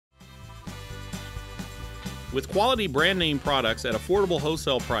With quality brand name products at affordable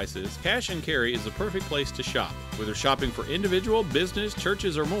wholesale prices, Cash and Carry is the perfect place to shop. Whether shopping for individual, business,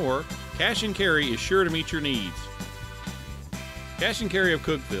 churches, or more, Cash and Carry is sure to meet your needs. Cash and Carry of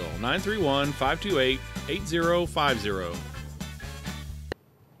Cookeville, 931-528-8050.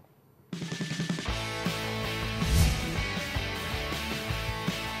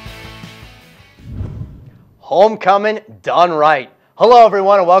 Homecoming done right. Hello,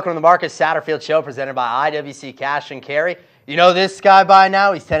 everyone, and welcome to the Marcus Satterfield Show presented by IWC Cash and Carry. You know this guy by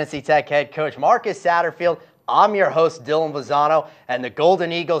now. He's Tennessee Tech head coach Marcus Satterfield. I'm your host, Dylan Vazano, and the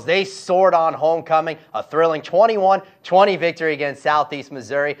Golden Eagles, they soared on homecoming, a thrilling 21-20 victory against Southeast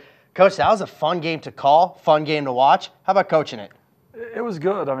Missouri. Coach, that was a fun game to call, fun game to watch. How about coaching it? It was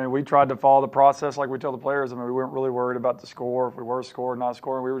good. I mean, we tried to follow the process like we tell the players. I mean, we weren't really worried about the score, if we were scoring, not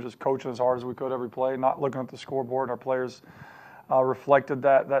scoring. We were just coaching as hard as we could every play, not looking at the scoreboard. Our players reflected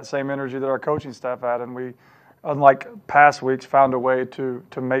that same energy that our coaching staff had, and we, unlike past weeks, found a way to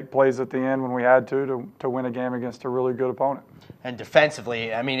make plays at the end when we had to win a game against a really good opponent. And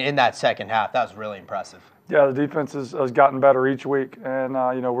defensively, I mean, in that second half, that was really impressive. Yeah, the defense has gotten better each week, and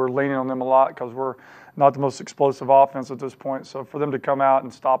we're leaning on them a lot because we're not the most explosive offense at this point. So for them to come out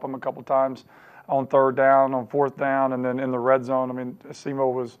and stop them a couple times on third down, on fourth down, and then in the red zone, I mean,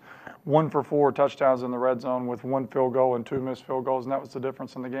 SEMO was 1 for 4 touchdowns in the red zone with 1 field goal and 2 missed field goals, and that was the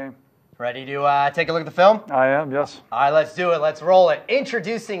difference in the game. Ready to take a look at the film? I am, yes. All right, let's do it. Let's roll it.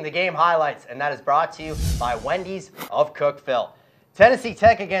 Introducing the game highlights, and that is brought to you by Wendy's of Cookeville. Tennessee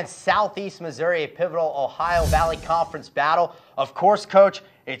Tech against Southeast Missouri, a pivotal Ohio Valley Conference battle. Of course, Coach,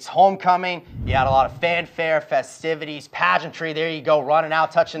 it's homecoming. You had a lot of fanfare, festivities, pageantry. There you go, running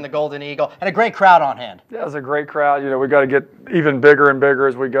out, touching the Golden Eagle, and a great crowd on hand. Yeah, it was a great crowd. We got to get even bigger and bigger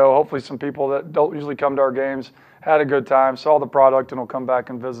as we go. Hopefully some people that don't usually come to our games had a good time, saw the product, and will come back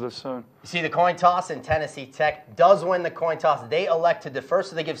and visit us soon. You see the coin toss, and Tennessee Tech does win the coin toss. They elect to defer,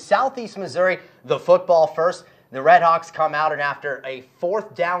 so they give Southeast Missouri the football first. The Redhawks come out, and after a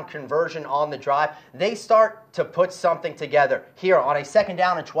 4th down conversion on the drive, they start to put something together. Here on a 2nd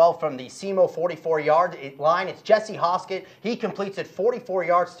down and 12 from the SEMO 44-yard line, it's Jesse Hoskett. He completes it 44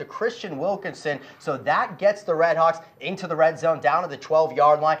 yards to Christian Wilkinson, so that gets the Redhawks into the red zone down to the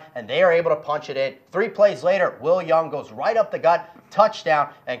 12-yard line, and they are able to punch it in. 3 plays later, Will Young goes right up the gut, touchdown,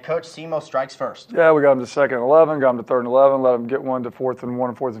 and Coach SEMO strikes first. Yeah, we got him to 2nd and 11, got him to 3rd and 11, let him get one to 4th and 1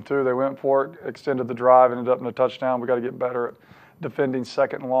 and 4th and 2. They went for it, extended the drive, ended up in a touchdown. We got to get better at defending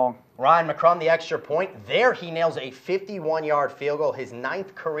 2nd and long. Ryan McCrum, the extra point. There he nails a 51-yard field goal, his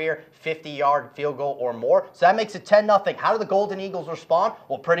 9th career 50-yard field goal or more. So that makes it 10-0. How do the Golden Eagles respond?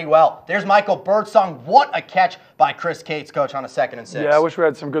 Well, pretty well. There's Michael Birdsong. What a catch by Chris Cates, Coach, on a 2nd and 6. Yeah, I wish we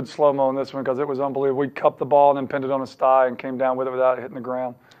had some good slow-mo on this one because it was unbelievable. We cupped the ball and then pinned it on his thigh and came down with it without hitting the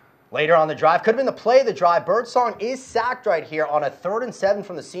ground. Later on the drive, could have been the play of the drive. Birdsong is sacked right here on a 3rd and 7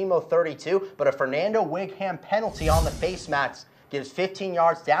 from the SEMO 32, but a Fernando Wigham penalty on the face mats gives 15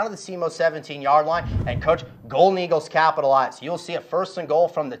 yards down to the SEMO 17-yard line, and Coach, Golden Eagles capitalize. You'll see a 1st and goal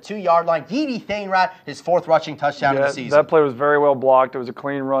from the 2-yard line. Dede Thainrat, his 4th rushing touchdown of the season. That play was very well blocked. It was a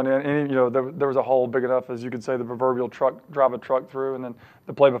clean run in. And, there was a hole big enough, as you could say, the proverbial drive a truck through. And then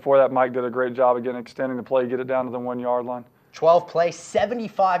the play before that, Mike did a great job again extending the play, get it down to the 1-yard line. 12-play,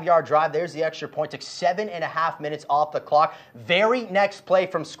 75-yard drive. There's the extra point. Took 7.5 minutes off the clock. Very next play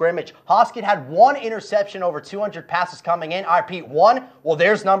from scrimmage. Hoskett had 1 interception over 200 passes coming in. I repeat, 1. Well,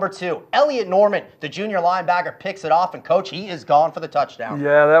 there's number 2. Elliot Norman, the junior linebacker, picks it off, and Coach, he is gone for the touchdown.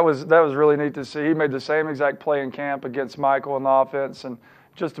 Yeah, that was really neat to see. He made the same exact play in camp against Michael in the offense, and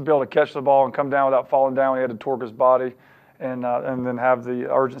just to be able to catch the ball and come down without falling down, he had to torque his body. And then have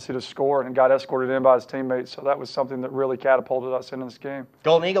the urgency to score, and got escorted in by his teammates. So that was something that really catapulted us into this game.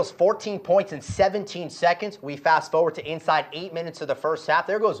 Golden Eagles, 14 points in 17 seconds. We fast forward to inside 8 minutes of the first half.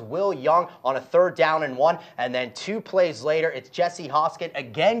 There goes Will Young on a 3rd down and 1. And then 2 plays later, it's Jesse Hoskett.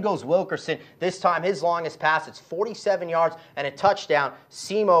 Again goes Wilkerson. This time his longest pass. It's 47 yards and a touchdown.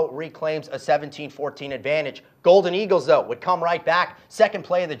 SEMO reclaims a 17-14 advantage. Golden Eagles, though, would come right back. 2nd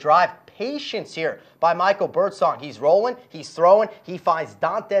play of the drive. Patience here by Michael Birdsong. He's rolling, he's throwing, he finds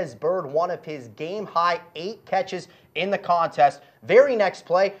Dantes Bird, one of his game-high 8 catches in the contest. Very next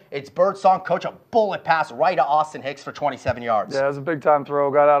play, it's Birdsong, Coach, a bullet pass right to Austin Hicks for 27 yards. Yeah, it was a big-time throw.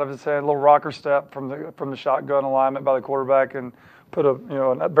 Got out of his hand, a little rocker step from the shotgun alignment by the quarterback, and put a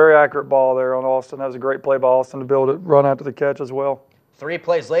very accurate ball there on Austin. That was a great play by Austin to be able to run after the catch as well. 3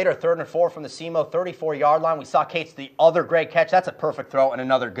 plays later, 3rd and 4 from the SEMO 34-yard line. We saw Cates the other great catch. That's a perfect throw and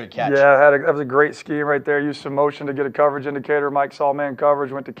another good catch. Yeah, that was a great scheme right there. Used some motion to get a coverage indicator. Mike saw man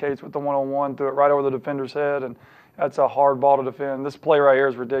coverage, went to Cates with the one-on-one, threw it right over the defender's head, and that's a hard ball to defend. This play right here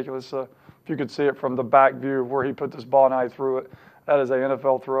is ridiculous. if you could see it from the back view of where he put this ball and how he threw it, that is a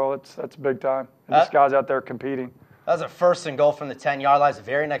NFL throw. That's big time. And this guy's out there competing. That was a 1st and goal from the 10-yard line. The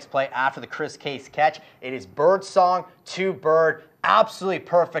very next play after the Chris Case catch, it is Birdsong to Bird. Absolutely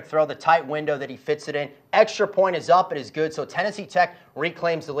perfect throw, the tight window that he fits it in. Extra point is up. It is good. So Tennessee Tech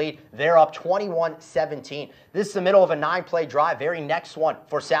reclaims the lead. They're up 21-17. This is the middle of a 9-play drive. Very next one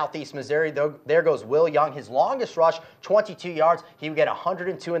for Southeast Missouri. There goes Will Young. His longest rush, 22 yards. He would get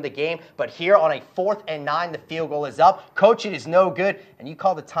 102 in the game. But here on a 4th and 9, the field goal is up. Coach, it is no good. And you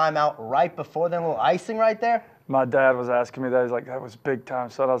called the timeout right before that little icing right there? My dad was asking me that. He's like, that was big time.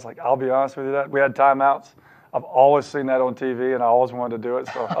 So I was like, I'll be honest with you, that we had timeouts. I've always seen that on TV, and I always wanted to do it.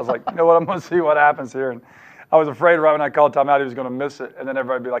 So I was like, you know what, I'm going to see what happens here. And I was afraid right when I called timeout he was going to miss it, and then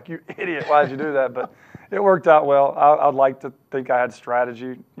everybody would be like, you idiot, why did you do that? But it worked out well. I'd like to think I had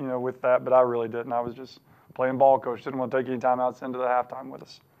strategy, with that, but I really didn't. I was just playing ball, coach. Didn't want to take any timeouts into the halftime with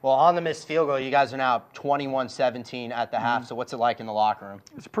us. Well, on the missed field goal, you guys are now 21-17 at the half. So what's it like in the locker room?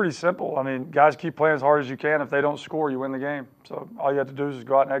 It's pretty simple. I mean, guys keep playing as hard as you can. If they don't score, you win the game. So all you have to do is just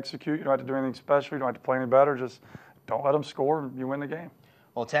go out and execute. You don't have to do anything special. You don't have to play any better. Just don't let them score, and you win the game.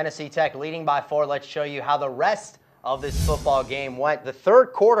 Well, Tennessee Tech leading by 4. Let's show you how the rest of this football game went. The third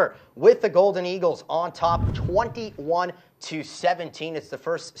quarter with the Golden Eagles on top, 21-17. It's the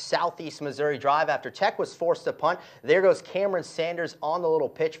first Southeast Missouri drive after Tech was forced to punt. There goes Cameron Sanders on the little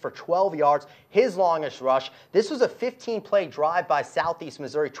pitch for 12 yards, his longest rush. This was a 15-play drive by Southeast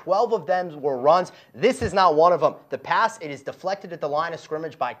Missouri. 12 of them were runs. This is not one of them. The pass, it is deflected at the line of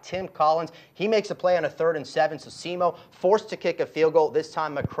scrimmage by Tim Collins. He makes a play on a 3rd and 7, so SEMO forced to kick a field goal. This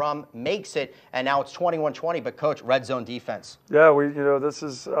time McCrum makes it, and now it's 21-20. But, Coach, red zone defense. Yeah, this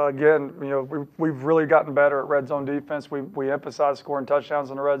is, again, we've really gotten better at red zone defense. We emphasize scoring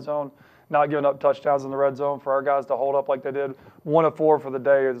touchdowns in the red zone, not giving up touchdowns in the red zone for our guys to hold up like they did. 1 of 4 for the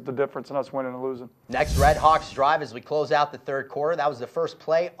day is the difference in us winning and losing. Next, Red Hawks drive as we close out the third quarter. That was the first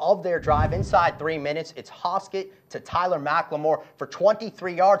play of their drive. Inside 3 minutes, it's Hoskett to Tyler McLemore for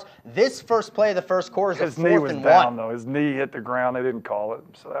 23 yards. This first play of the first quarter is a 4th and 1. His knee was down, though. His knee hit the ground. They didn't call it.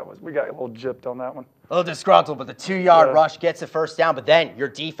 So we got a little gypped on that one. A little disgruntled, but the 2-yard rush gets a first down. But then your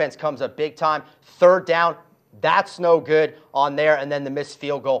defense comes up big time. 3rd down, that's no good on there. And then the missed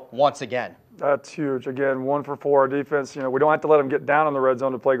field goal once again. That's huge. Again, 1 for 4. Our defense, we don't have to let them get down in the red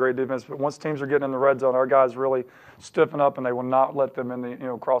zone to play great defense. But once teams are getting in the red zone, our guys really stiffen up, and they will not let them in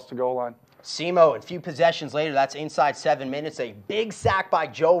the across the goal line. SEMO, a few possessions later, that's inside 7 minutes. A big sack by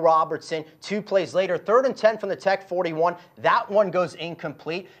Joe Robertson. 2 plays later, 3rd and 10 from the Tech 41. That one goes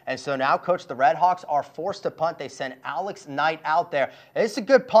incomplete. And so now, Coach, the Red Hawks are forced to punt. They send Alex Knight out there. It's a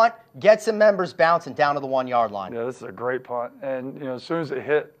good punt. Gets some members bouncing down to the 1-yard line. Yeah, this is a great punt. And, as soon as it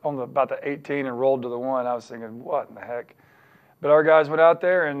hit on about the 18 and rolled to the 1, I was thinking, what in the heck? But our guys went out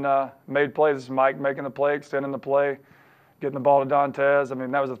there and made plays. This is Mike making the play, extending the play, getting the ball to Dantes. I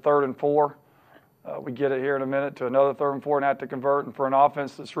mean, that was a 3rd and 4. We get it here in a minute to another 3rd and 4 and have to convert. And for an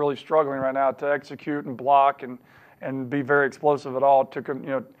offense that's really struggling right now to execute and block and be very explosive at all, to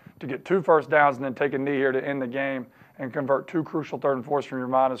get 2 first downs and then take a knee here to end the game and convert 2 crucial 3rd and 4s from your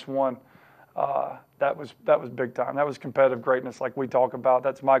 -1, that was big time. That was competitive greatness like we talk about.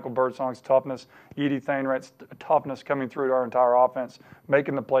 That's Michael Birdsong's toughness, Edie Thainwright's toughness coming through to our entire offense,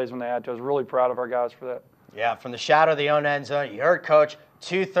 making the plays when they had to. I was really proud of our guys for that. Yeah, from the shadow of the own end zone, you heard Coach,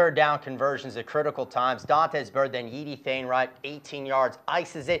 2 third down conversions at critical times. Dantes Bird, then Edie Thainwright, 18 yards,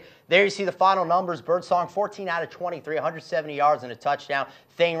 ices it. There you see the final numbers. Birdsong, 14 out of 23, 170 yards and a touchdown.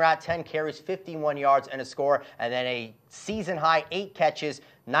 Thainwright, 10 carries, 51 yards and a score. And then a season-high 8 catches,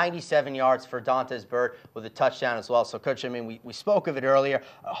 97 yards for Dantes Bird with a touchdown as well. So, Coach, I mean, we spoke of it earlier.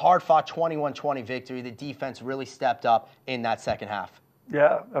 A hard-fought 21-20 victory. The defense really stepped up in that second half.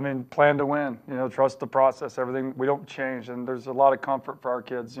 Yeah, I mean, plan to win. Trust the process. Everything, we don't change, and there's a lot of comfort for our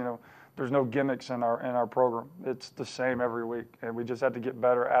kids. There's no gimmicks in our program. It's the same every week, and we just have to get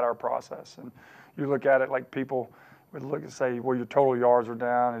better at our process. And you look at it like people would look and say, well, your total yards are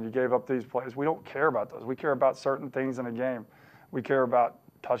down, and you gave up these plays. We don't care about those. We care about certain things in a game. We care about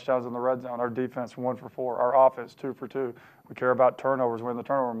touchdowns in the red zone. Our defense 1 for 4. Our offense 2 for 2. We care about turnovers, win the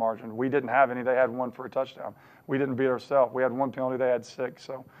turnover margin. We didn't have any. They had 1 for a touchdown. We didn't beat ourselves. We had 1 penalty. They had 6.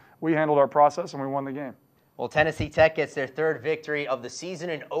 So we handled our process, and we won the game. Well, Tennessee Tech gets their 3rd victory of the season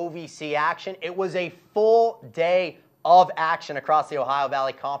in OVC action. It was a full day of action across the Ohio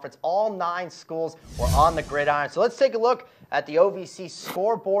Valley Conference. All 9 schools were on the gridiron. So let's take a look at the OVC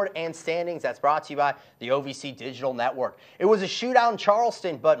scoreboard and standings. That's brought to you by the OVC Digital Network. It was a shootout in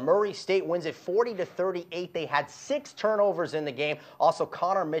Charleston, but Murray State wins it 40-38. They had 6 turnovers in the game. Also,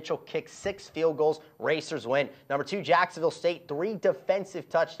 Connor Mitchell kicked 6 field goals. Racers win. Number 2, Jacksonville State, 3 defensive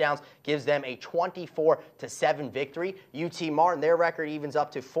touchdowns, gives them a 24-7 victory. UT Martin, their record evens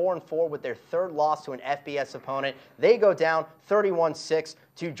up to 4-4 with their 3rd loss to an FBS opponent. They go down 31-6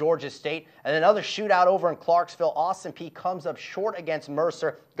 to Georgia State. And another shootout over in Clarksville. Austin Peay comes up short against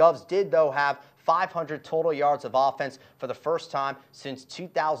Mercer. Govs did, though, have 500 total yards of offense for the first time since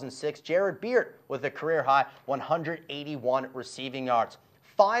 2006. Jared Beard with a career-high 181 receiving yards.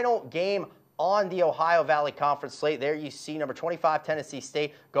 Final game on the Ohio Valley Conference slate. There you see number 25 Tennessee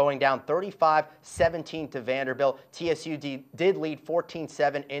State going down 35-17 to Vanderbilt. TSU did lead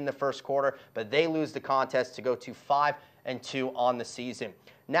 14-7 in the first quarter, but they lose the contest to go to 5-2 on the season.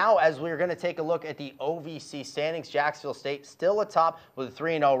 Now, as we're going to take a look at the OVC standings, Jacksonville State still atop with a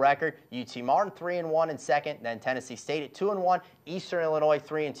 3-0 record. UT Martin 3-1 in second, then Tennessee State at 2-1, Eastern Illinois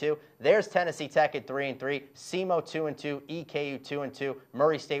 3-2. There's Tennessee Tech at 3-3, SEMO 2-2, EKU 2-2,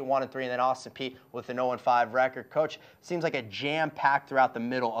 Murray State 1-3, and then Austin Peay with an 0-5 record. Coach, seems like a jam-packed throughout the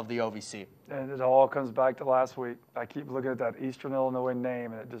middle of the OVC. And it all comes back to last week. I keep looking at that Eastern Illinois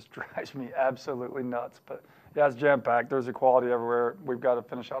name, and it just drives me absolutely nuts. But yeah, it's jam-packed. There's equality everywhere. We've got to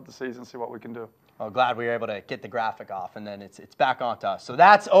finish out the season, see what we can do. Well, glad we were able to get the graphic off, and then it's back on to us. So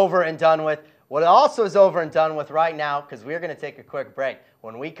that's over and done with. What also is over and done with right now, because we're going to take a quick break.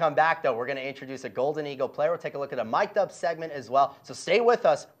 When we come back, though, we're going to introduce a Golden Eagle player. We'll take a look at a mic'd up segment as well. So stay with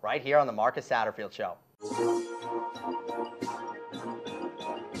us right here on the Marcus Satterfield Show.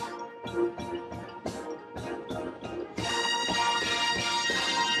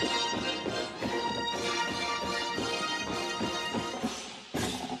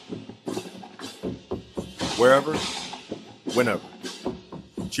 Wherever, whenever,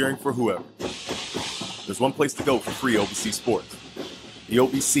 cheering for whoever. There's one place to go for free OVC sports. The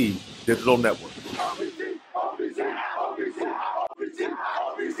OVC Digital Network.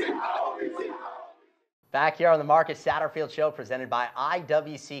 Back here on the Marcus Satterfield Show, presented by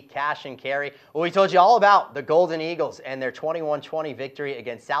IWC Cash and Carry. Well, we told you all about the Golden Eagles and their 21-20 victory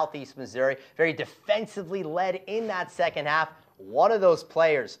against Southeast Missouri. Very defensively led in that second half. One of those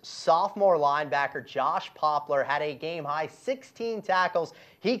players, sophomore linebacker Josh Poplar, had a game-high 16 tackles.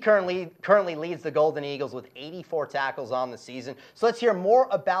 He currently leads the Golden Eagles with 84 tackles on the season. So let's hear more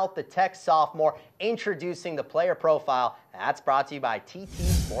about the Tech sophomore, introducing the player profile. That's brought to you by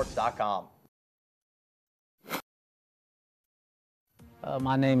ttsports.com.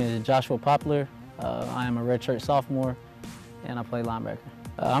 My name is Joshua Poplar. I am a redshirt sophomore, and I play linebacker.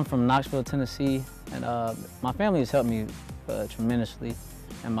 I'm from Knoxville, Tennessee, and my family has helped me tremendously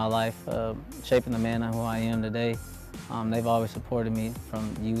in my life, shaping the man who I am today. They've always supported me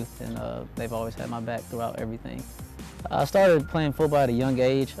from youth, and they've always had my back throughout everything. I started playing football at a young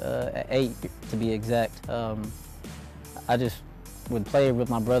age, at 8 to be exact. I just would play with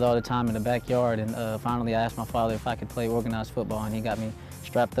my brother all the time in the backyard, and finally I asked my father if I could play organized football, and he got me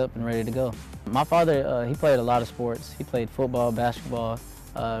strapped up and ready to go. My father, he played a lot of sports. He played football, basketball,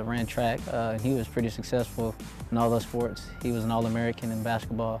 ran track, and he was pretty successful in all those sports. He was an All-American in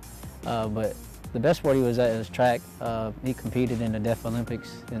basketball, but the best sport he was at was track. He competed in the Deaf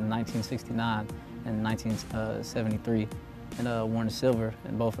Olympics in 1969 and 1973, and won the silver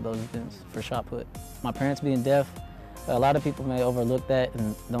in both of those events for shot put. My parents being deaf, a lot of people may overlook that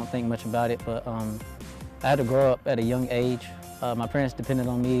and don't think much about it, but I had to grow up at a young age. My parents depended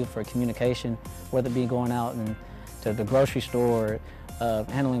on me for communication, whether it be going out and to the grocery store,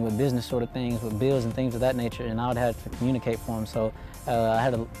 handling with business sort of things, with bills and things of that nature, and I would have to communicate for them. So I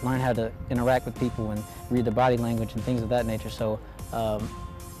had to learn how to interact with people and read their body language and things of that nature. So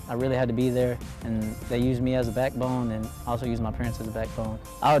I really had to be there, and they used me as a backbone and also used my parents as a backbone.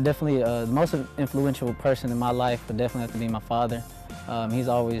 I would definitely, the most influential person in my life would definitely have to be my father. He's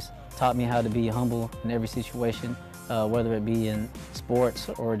always taught me how to be humble in every situation, whether it be in sports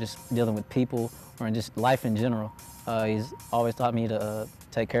or just dealing with people or in just life in general. He's always taught me to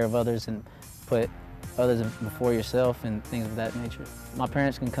take care of others and put others before yourself and things of that nature. My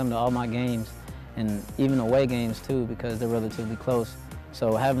parents can come to all my games and even away games too because they're relatively close.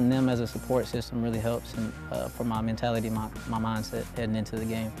 So having them as a support system really helps and, for my mentality, my mindset heading into the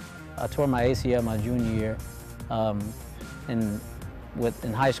game. I tore my ACL my junior year in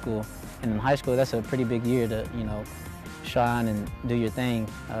high school. And in high school, that's a pretty big year to, shine and do your thing.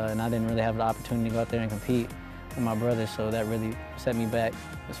 And I didn't really have the opportunity to go out there and compete. with my brother, so that really set me back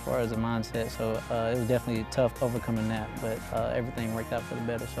as far as the mindset. So it was definitely tough overcoming that, but everything worked out for the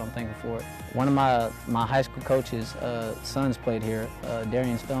better, so I'm thankful for it. One of my high school coaches' sons played here,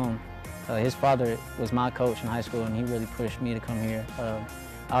 Darian Stone. His father was my coach in high school, and he really pushed me to come here.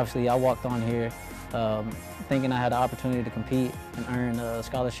 Obviously, I walked on here thinking I had the opportunity to compete and earn a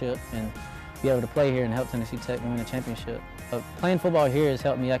scholarship and be able to play here and help Tennessee Tech win a championship. Playing football here has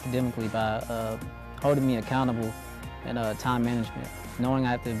helped me academically by holding me accountable and time management. Knowing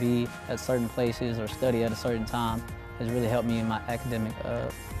I have to be at certain places or study at a certain time has really helped me in my academics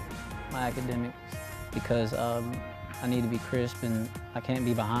because I need to be crisp and I can't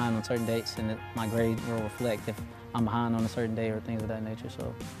be behind on certain dates, and my grade will reflect if I'm behind on a certain day or things of that nature.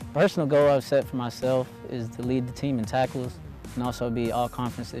 So, personal goal I've set for myself is to lead the team in tackles and also be all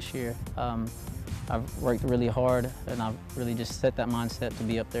conference this year. I've worked really hard and I've really just set that mindset to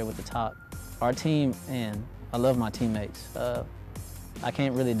be up there with the top. Our team, and I love my teammates. I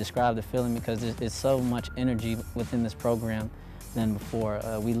can't really describe the feeling because there's so much energy within this program than before.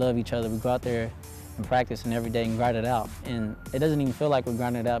 We love each other. We go out there and practice and every day and grind it out. And it doesn't even feel like we're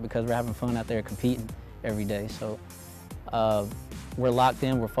grinding it out because we're having fun out there competing every day. So we're locked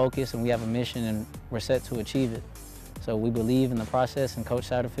in, we're focused, and we have a mission and we're set to achieve it. So we believe in the process and Coach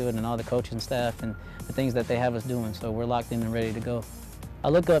Satterfield and all the coaching staff and the things that they have us doing. So we're locked in and ready to go. I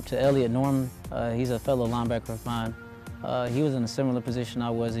look up to Elliot Norman. He's a fellow linebacker of mine. He was in a similar position I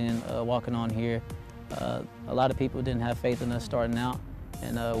was in walking on here. A lot of people didn't have faith in us starting out,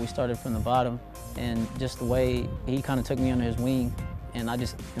 and we started from the bottom. And just the way he kind of took me under his wing, and I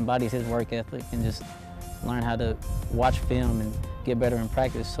just embodied his work ethic and just learned how to watch film and get better in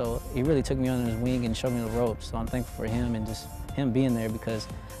practice. So he really took me under his wing and showed me the ropes. So I'm thankful for him and just him being there, because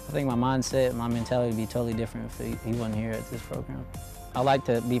I think my mindset, my mentality would be totally different if he wasn't here at this program. I like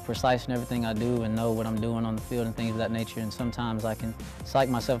to be precise in everything I do and know what I'm doing on the field and things of that nature, and sometimes I can psych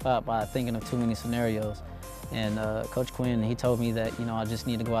myself out by thinking of too many scenarios. And Coach Quinn, he told me that, I just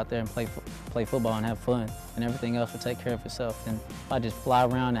need to go out there and play football and have fun, and everything else will take care of itself. And if I just fly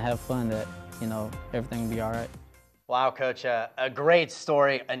around and have fun, that, everything will be all right. Wow, Coach, a great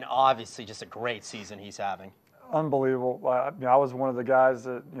story, and obviously just a great season he's having. Unbelievable. I was one of the guys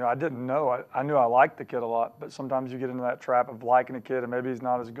that, I didn't know. I knew I liked the kid a lot, but sometimes you get into that trap of liking a kid, and maybe he's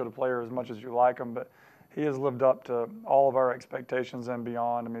not as good a player as much as you like him, but he has lived up to all of our expectations and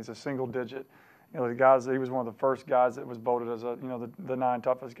beyond. I mean, he's a single digit. The guys, he was one of the first guys that was voted as the 9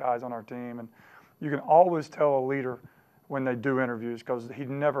 toughest guys on our team. And you can always tell a leader when they do interviews, because he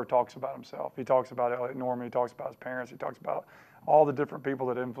never talks about himself. He talks about Elliot Norman, he talks about his parents, he talks about all the different people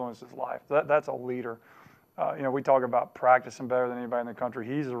that influenced his life. That's a leader. We talk about practicing better than anybody in the country.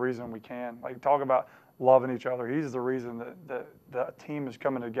 He's the reason we can. Talk about loving each other. He's the reason that the team is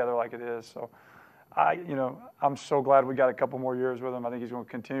coming together like it is. So, I'm so glad we got a couple more years with him. I think he's going to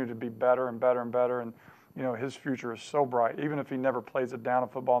continue to be better and better and better. And, his future is so bright. Even if he never plays it down in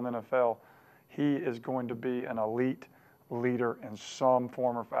football in the NFL, he is going to be an elite leader in some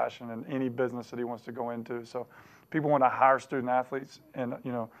form or fashion in any business that he wants to go into. So people want to hire student athletes in,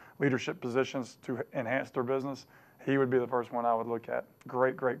 leadership positions to enhance their business. He would be the first one I would look at.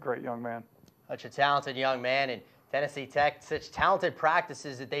 Great, great, great young man. Such a talented young man, and Tennessee Tech, such talented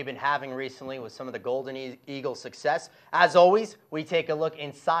practices that they've been having recently with some of the Golden Eagle success. As always, we take a look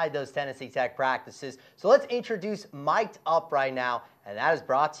inside those Tennessee Tech practices. So let's introduce Mic'd Up right now, and that is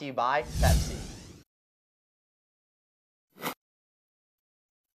brought to you by Pepsi.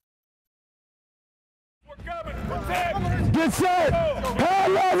 Get set! High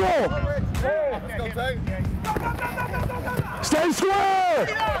level! Stay square!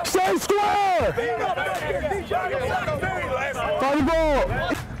 Stay square! Fight the ball!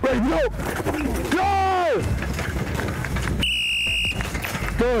 Ready, go! Go!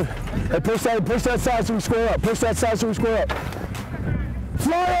 Good. Hey, push that side so we square up. Push that side so we square up.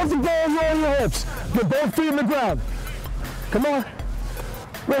 Fly off the ball, roll your hips. Get both feet in the ground. Come on.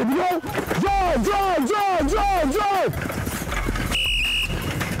 Ready to go? Drive, drive, drive, drive, drive!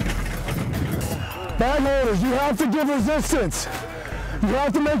 Bag holders, you have to give resistance. You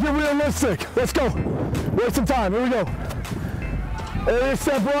have to make it realistic. Let's go. Waste some time. Here we go. Area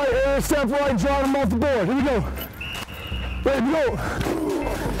step right, drive them off the board. Here we go. Ready to go.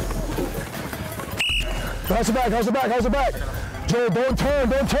 Hustle back, hustle back, hustle back. Joe, don't turn,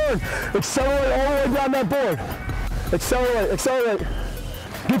 don't turn. Accelerate all the way down that board. Accelerate, accelerate.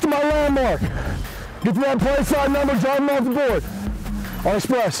 Get to my landmark. Get to that play side number, drive them off the board. On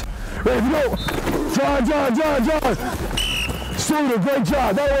express. Ready to go. Drive, drive, drive, drive. Sluder, great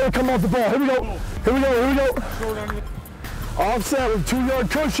job. That way to come off the ball. Here we go. Here we go, here we go. Offset with 2-yard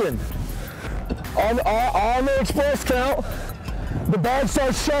cushion. On the express count, the bag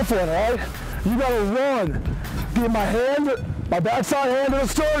starts shuffling, all right? You gotta run. Get my backside hand to the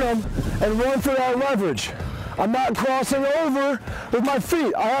sternum and run for that leverage. I'm not crossing over with my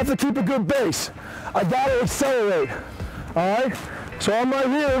feet. I have to keep a good base. I gotta accelerate, all right? So I'm right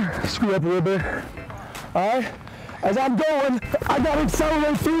here, screw up a little bit, all right? As I'm going, I gotta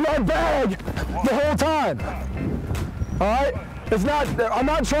accelerate through that bag the whole time, all right? I'm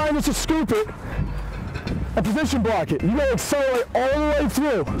not trying just to scoop it and position block it. You gotta accelerate all the way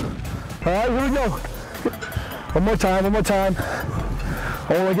through. All right, here we go. One more time.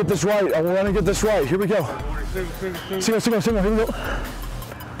 I wanna get this right. Here we go. Single, here we go.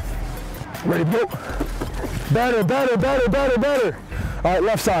 Ready to go. Better. All right,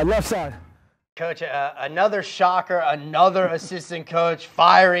 left side. Coach, another shocker, another assistant coach,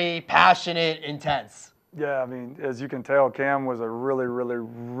 fiery, passionate, intense. Yeah, I mean, as you can tell, Cam was a really, really,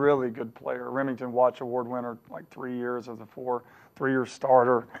 really good player. Remington Watch Award winner, like 3 years as a 3-year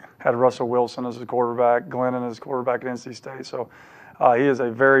starter. Had Russell Wilson as his quarterback, Glennon as quarterback at NC State. So he is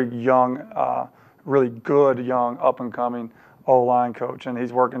a very young, really good, young, up-and-coming O-line coach. And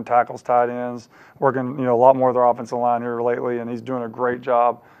he's working tackles, tight ends, working a lot more of their offensive line here lately, and he's doing a great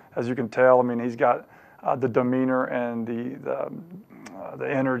job. As you can tell, I mean, he's got the demeanor and the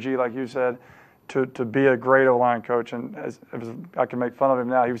energy, like you said, to be a great O-line coach. And I can make fun of him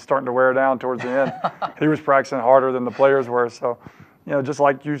now. He was starting to wear down towards the end. He was practicing harder than the players were. So, just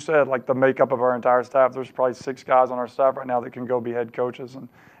like you said, like the makeup of our entire staff, there's probably 6 guys on our staff right now that can go be head coaches, and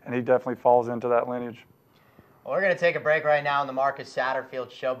he definitely falls into that lineage. Well, we're going to take a break right now on the Marcus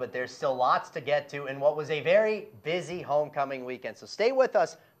Satterfield Show, but there's still lots to get to in what was a very busy homecoming weekend. So stay with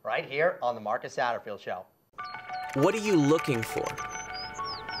us right here on the Marcus Satterfield Show. What are you looking for?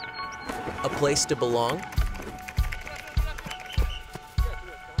 A place to belong?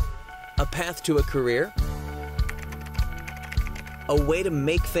 A path to a career? A way to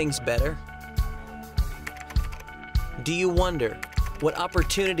make things better? Do you wonder what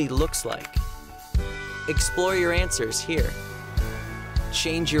opportunity looks like? Explore your answers here.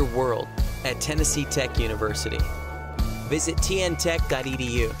 Change your world at Tennessee Tech University. Visit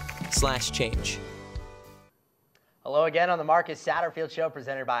tntech.edu/change. Hello again on the Marcus Satterfield Show,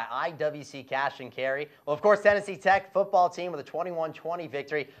 presented by IWC Cash and Carry. Well, of course, Tennessee Tech football team with a 21-20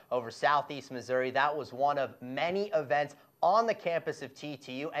 victory over Southeast Missouri. That was one of many events on the campus of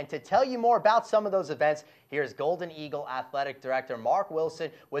TTU. And to tell you more about some of those events, here's Golden Eagle Athletic Director Mark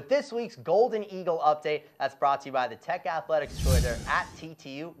Wilson with this week's Golden Eagle Update. That's brought to you by the Tech Athletics Twitter at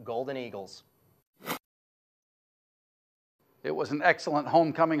TTU Golden Eagles. It was an excellent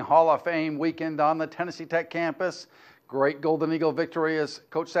homecoming Hall of Fame weekend on the Tennessee Tech campus. Great Golden Eagle victory, as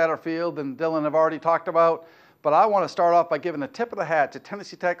Coach Satterfield and Dylan have already talked about. But I want to start off by giving a tip of the hat to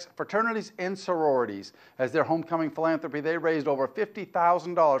Tennessee Tech's fraternities and sororities. As their homecoming philanthropy, they raised over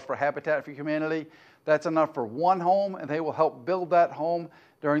 $50,000 for Habitat for Humanity. That's enough for one home, and they will help build that home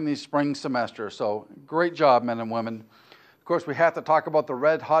during these spring semesters. So great job, men and women. Of course, we have to talk about the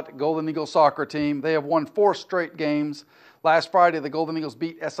red-hot Golden Eagle soccer team. They have won 4 straight games. Last Friday, the Golden Eagles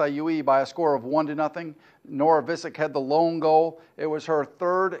beat SIUE by a score of 1-0. Nora Visick had the lone goal. It was her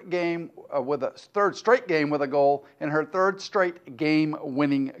third straight game with a goal, and her third straight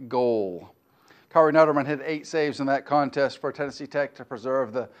game-winning goal. Kari Nutterman hit 8 saves in that contest for Tennessee Tech to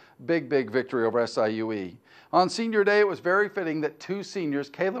preserve the big victory over SIUE. On Senior Day, it was very fitting that 2 seniors,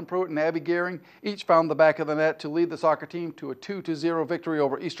 Kaylin Pruitt and Abby Gearing, each found the back of the net to lead the soccer team to a 2-0 victory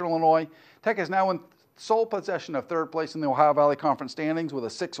over Eastern Illinois. Tech is now in sole possession of 3rd place in the Ohio Valley Conference standings with a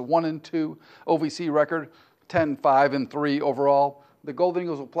 6-1-2 OVC record, 10-5-3 overall. The Golden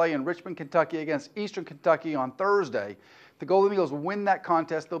Eagles will play in Richmond, Kentucky against Eastern Kentucky on Thursday. If the Golden Eagles win that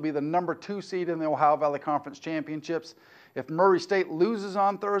contest, they'll be the number 2 seed in the Ohio Valley Conference Championships. If Murray State loses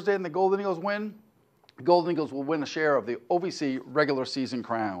on Thursday and the Golden Eagles win, the Golden Eagles will win a share of the OVC regular season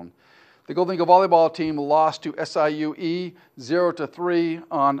crown. The Golden Eagle volleyball team lost to SIUE 0-3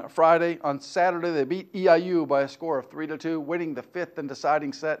 on Friday. On Saturday, they beat EIU by a score of 3-2, winning the 5th and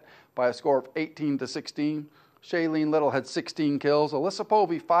deciding set by a score of 18-16. Shailene Little had 16 kills. Alyssa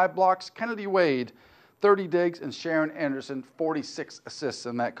Povey, 5 blocks. Kennedy Wade, 30 digs. And Sharon Anderson, 46 assists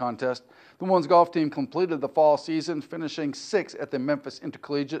in that contest. The women's golf team completed the fall season, finishing 6th at the Memphis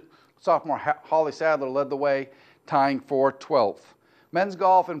Intercollegiate. Sophomore Holly Sadler led the way, tying for 12th. Men's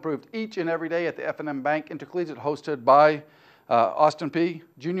golf improved each and every day at the F&M Bank Intercollegiate, hosted by Austin P.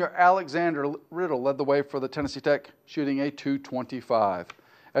 Junior Alexander Riddle led the way for the Tennessee Tech, shooting a .225.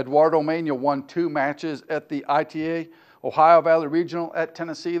 Eduardo Mena won 2 matches at the ITA Ohio Valley Regional at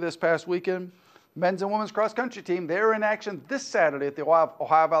Tennessee this past weekend. Men's and women's cross country team, they're in action this Saturday at the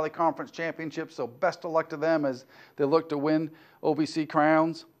Ohio Valley Conference Championship, so best of luck to them as they look to win OVC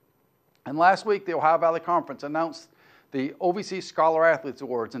crowns. And last week, the Ohio Valley Conference announced the OVC Scholar Athletes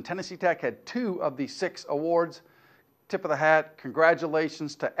Awards, and Tennessee Tech had 2 of the 6 awards. Tip of the hat,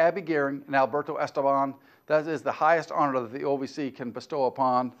 congratulations to Abby Gehring and Alberto Esteban. That is the highest honor that the OVC can bestow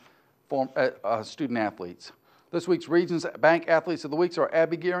upon student athletes. This week's Regions Bank Athletes of the Week are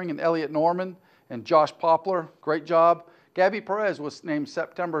Abby Gehring and Elliot Norman and Josh Poplar. Great job. Gabby Perez was named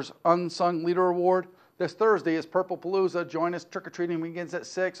September's Unsung Leader Award. This Thursday is Purple Palooza. Join us. Trick-or-treating begins at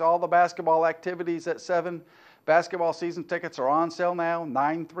 6. All the basketball activities at 7. Basketball season tickets are on sale now,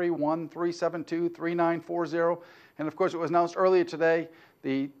 931-372-3940. And, of course, it was announced earlier today,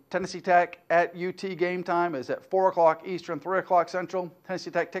 the Tennessee Tech at UT game time is at 4 o'clock Eastern, 3 o'clock Central.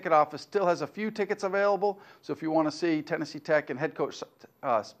 Tennessee Tech ticket office still has a few tickets available, so if you want to see Tennessee Tech and head coach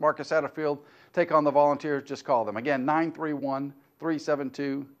Marcus Satterfield take on the Volunteers, just call them. Again,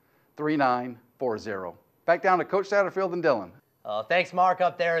 931-372-3940. Back down to Coach Satterfield and Dylan. Thanks, Mark,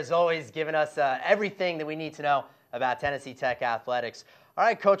 up there, as always, giving us everything that we need to know about Tennessee Tech athletics. All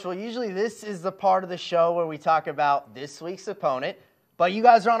right, Coach, well, usually this is the part of the show where we talk about this week's opponent, but you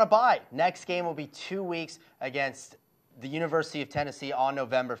guys are on a bye. Next game will be 2 weeks against the University of Tennessee on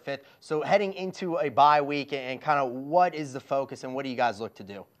November 5th. So heading into a bye week, and kind of what is the focus and what do you guys look to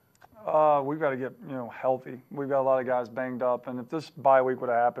do? We've got to get healthy. We've got a lot of guys banged up, and if this bye week would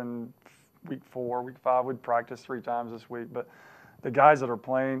have happened week 4, week 5, we'd practice 3 times this week. But the guys that are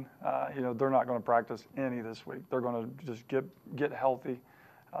playing, they're not going to practice any this week. They're going to just get healthy,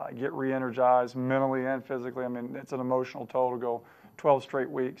 get re-energized mentally and physically. I mean, it's an emotional toll to go 12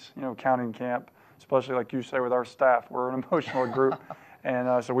 straight weeks, counting camp, especially like you say with our staff. We're an emotional group,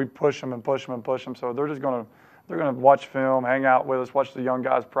 and so we push them and push them and push them. So they're going to watch film, hang out with us, watch the young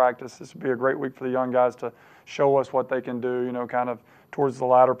guys practice. This would be a great week for the young guys to show us what they can do, kind of towards the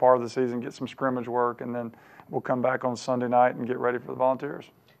latter part of the season, get some scrimmage work, and then we'll come back on Sunday night and get ready for the Volunteers.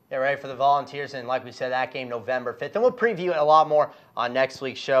 Get ready for the Volunteers, and like we said, that game November 5th. And we'll preview it a lot more on next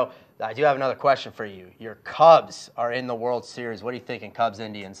week's show. I do have another question for you. Your Cubs are in the World Series. What are you thinking, Cubs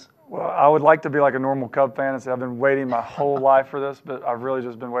Indians? Well, I would like to be like a normal Cub fan and say I've been waiting my whole life for this, but I've really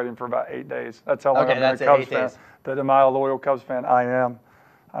just been waiting for about 8 days. That's how long I've been a Cubs fan. But am I a loyal Cubs fan? I am.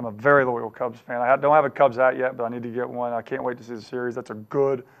 I'm a very loyal Cubs fan. I don't have a Cubs hat yet, but I need to get one. I can't wait to see the series. That's a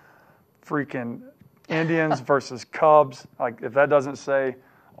good freaking Indians versus Cubs. Like, if that doesn't say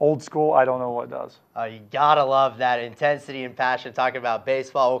old school, I don't know what does. You got to love that intensity and passion talking about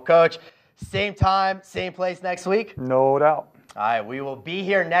baseball. Well, Coach, same time, same place next week? No doubt. All right, we will be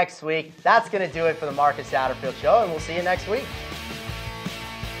here next week. That's going to do it for the Marcus Satterfield Show, and we'll see you next week.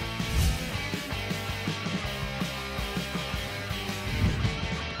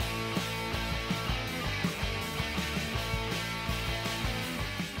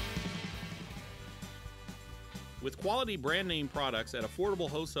 With quality brand name products at affordable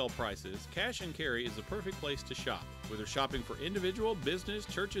wholesale prices, Cash and Carry is the perfect place to shop. Whether shopping for individual, business,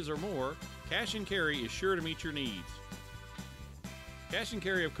 churches, or more, Cash and Carry is sure to meet your needs. Cash and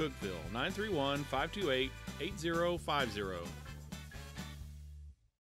Carry of Cookeville, 931-528-8050.